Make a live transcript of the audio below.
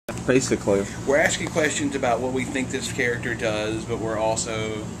Basically. We're asking questions about what we think this character does, but we're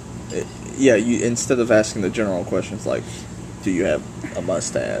also... Yeah, you instead of asking the general questions like, do you have a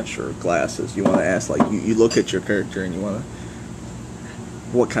mustache or glasses, you want to ask, like, you look at your character and you want to...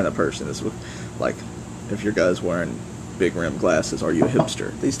 What kind of person is it? Like, if your guy's wearing big rim glasses, are you a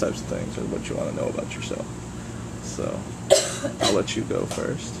hipster? These types of things are what you want to know about yourself. So, I'll let you go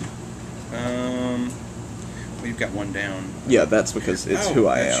first. We've got one down. Yeah, that's because it's who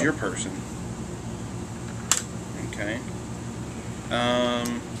I am. That's your person. Okay.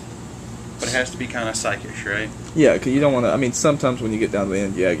 But it has to be kind of psychish, right? Yeah, because you don't want to... I mean, sometimes when you get down to the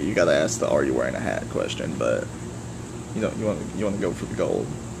end, yeah, you got to ask the "Are you wearing a hat?" question, but you want to go for the gold.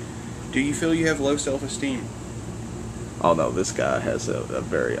 Do you feel you have low self-esteem? Oh no, this guy has a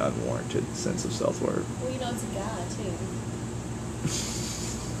very unwarranted sense of self-worth. Well, you know, it's a guy too.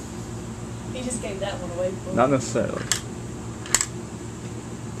 He just gave that one away before. Not necessarily.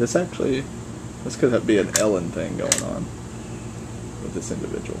 This could be an Ellen thing going on with this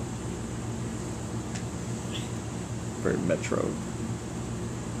individual. Very metro.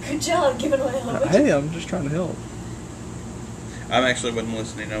 Good job giving away a whole Hey, I'm just trying to help. I actually wasn't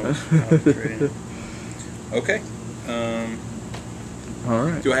listening. I was trading. Okay. All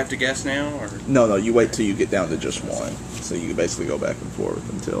right. Do I have to guess now, or No, you wait till you get down to just one. So you basically go back and forth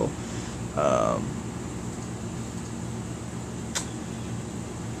until...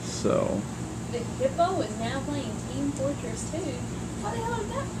 so... The Hippo is now playing Team Fortress 2. Why the hell did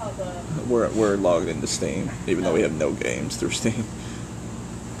that pop up? We're logged into Steam, even though we have no games through Steam.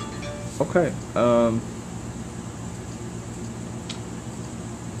 Okay,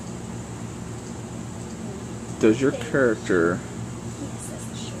 does your character,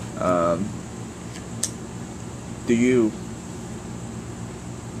 are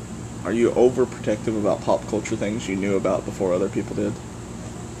you overprotective about pop culture things you knew about before other people did?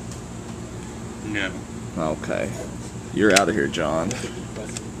 no? Okay. You're out of here, John.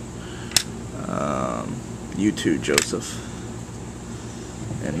 You too, Joseph.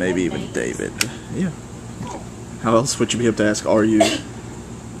 And maybe even David. Yeah. How else would you be able to ask, are you?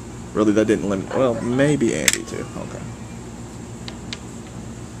 Really, that didn't limit... Well, maybe Andy too. Okay.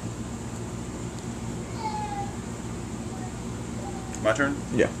 My turn?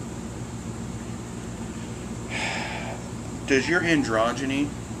 Yeah. Does your androgyny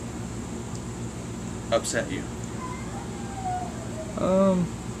upset you?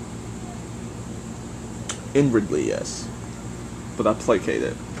 Inwardly, yes. But I placate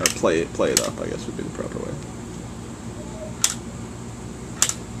it. Or play it up, I guess would be the proper way.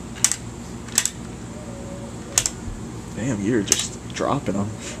 Damn, you're just dropping them.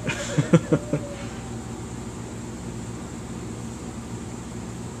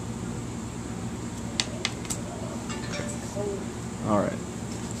 Alright.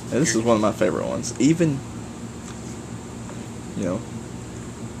 This is one of my favorite ones. Even, you know,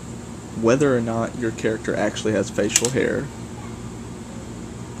 whether or not your character actually has facial hair,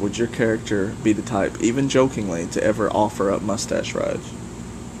 would your character be the type, even jokingly, to ever offer up mustache rides?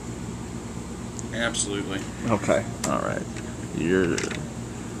 Absolutely. Okay, alright. You're...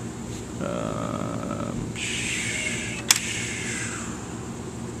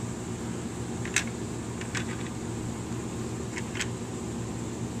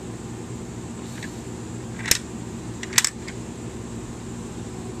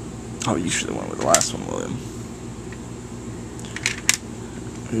 Oh, you should have went with the last one, William.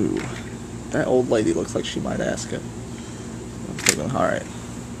 Ooh. That old lady looks like she might ask it. I'm still going, alright.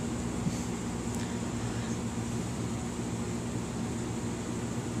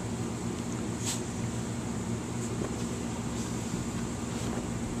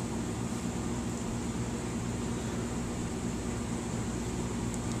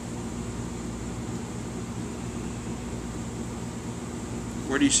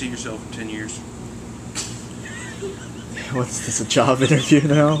 Where do you see yourself in 10 years? What's this, a job interview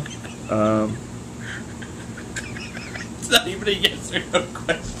now? It's not even a yes or no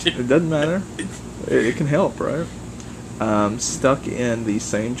question. It doesn't matter. It can help, right? Stuck in the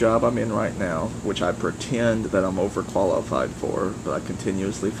same job I'm in right now, which I pretend that I'm overqualified for, but I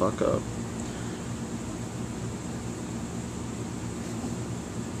continuously fuck up.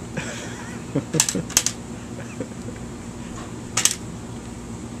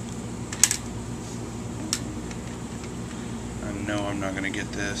 I know I'm not going to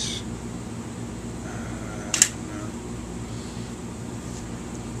get this. No.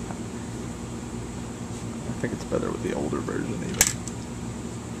 I think it's better with the older version, even.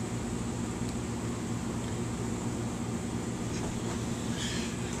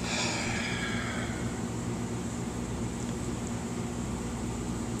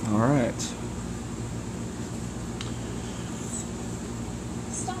 All right.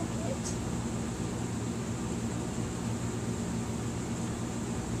 Stop it.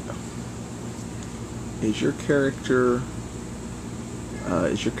 Is your character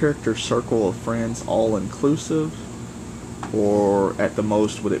circle of friends all inclusive, or at the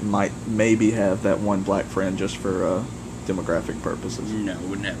most would it maybe have that one black friend just for demographic purposes? No,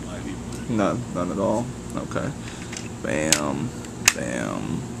 wouldn't have black people in it. None at all. Okay. Bam,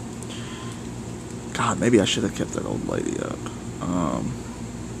 bam. God, maybe I should have kept that old lady up.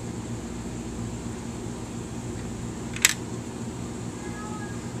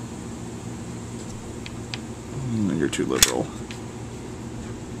 You're too liberal.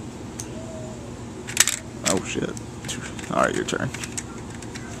 Oh shit. Alright, your turn.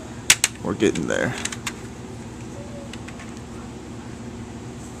 We're getting there.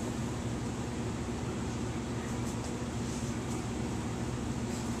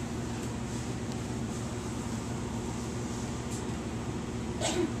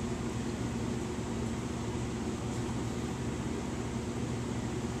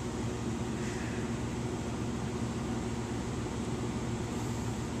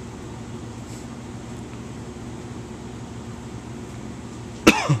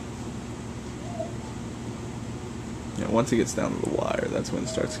 Yeah, once it gets down to the wire, that's when it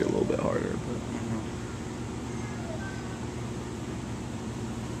starts to get a little bit harder. But.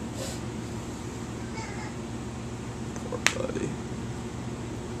 Poor buddy.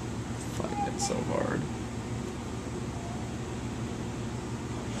 Fighting it so hard.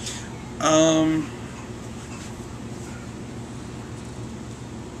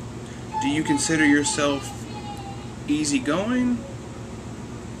 Do you consider yourself easygoing?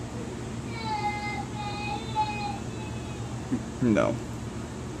 No.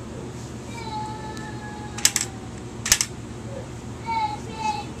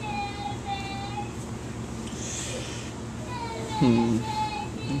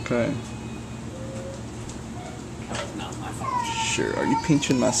 Okay. That was not my fault. Sure. Are you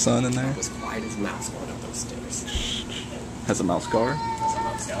pinching my son in there? It was quiet as mouse going up those stairs. Has a mouse guard? That's a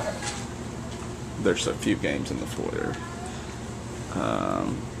mouse guard. There's a few games in the foyer.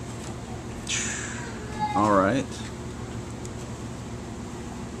 All right.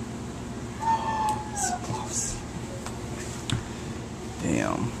 So close.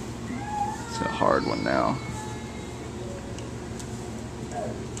 Damn. It's a hard one now.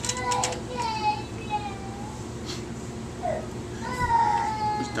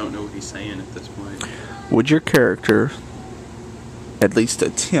 Just don't know what he's saying at this point. Would your character at least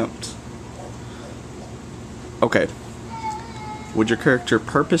attempt? Okay. Would your character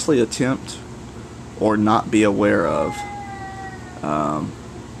purposely attempt or not be aware of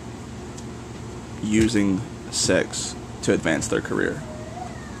using sex to advance their career?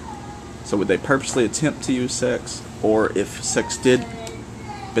 So would they purposely attempt to use sex, or if sex did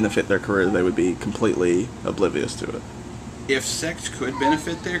benefit their career, they would be completely oblivious to it? If sex could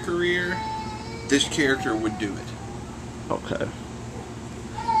benefit their career, this character would do it. Okay.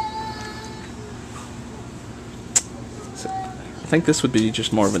 So, I think this would be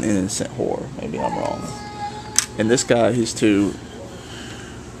just more of an innocent whore. Maybe I'm wrong. And this guy, he's too...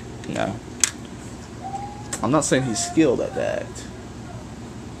 No. I'm not saying he's skilled at that,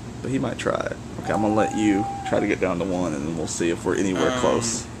 but he might try it. Okay, I'm going to let you try to get down to one, and then we'll see if we're anywhere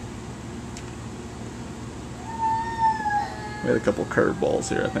close. We had a couple curveballs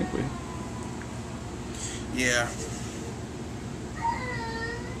here, I think we... Yeah.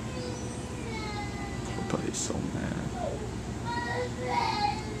 Poor buddy's so mad.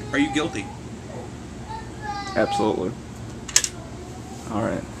 Are you guilty? Absolutely.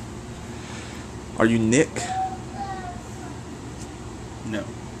 Alright. Are you Nick? No.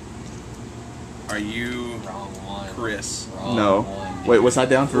 Are you Wrong one. Chris? Wrong No. one, Wait, dude. was I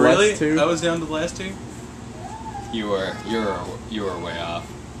down for the Really? last two? I was down to the last two? You were way off.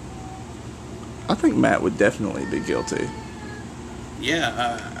 I think Matt would definitely be guilty.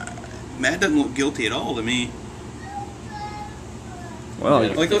 Yeah, Matt doesn't look guilty at all to me. Well, You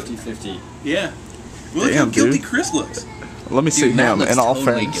had a like- 50-50. Yeah. Well, look how Damn, guilty dude. Chris looks. let me see Dude, Matt him. looks In all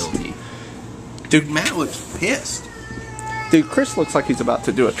totally fairness, guilty. Dude, Matt looks pissed. dude, Chris looks like he's about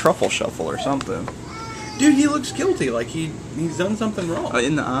to do a truffle shuffle or something. Dude, he looks guilty. Like he's done something wrong.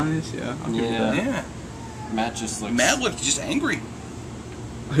 In the eyes, yeah. I'll give you Yeah. Yeah. Matt just looks. Matt looks just angry.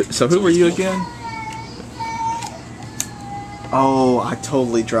 that. So who were you again? Oh, I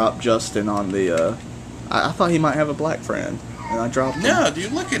totally dropped Justin on the. I thought he might have a black friend, and I dropped him. No,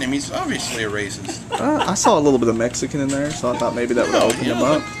 dude, look at him. He's obviously a racist. I saw a little bit of Mexican in there, so I thought maybe that would No, open him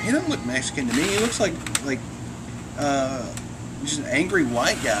up. He doesn't look Mexican to me. He looks like Just an angry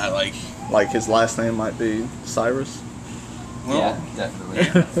white guy, like. Like his last name might be Cyrus. Well, yeah,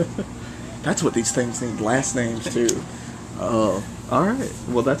 definitely. That's what these things need, last names too. Oh, all right.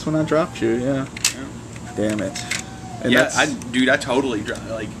 Well, that's when I dropped you. Yeah. Yeah. Damn it. And yeah, that's, dude, I totally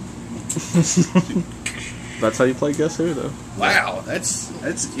like. that's how you play Guess Who, though. Wow, that's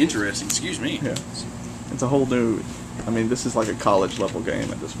interesting. Excuse me. Yeah. It's a whole new. I mean, this is like a college level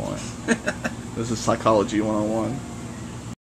game at this point. This is psychology 101.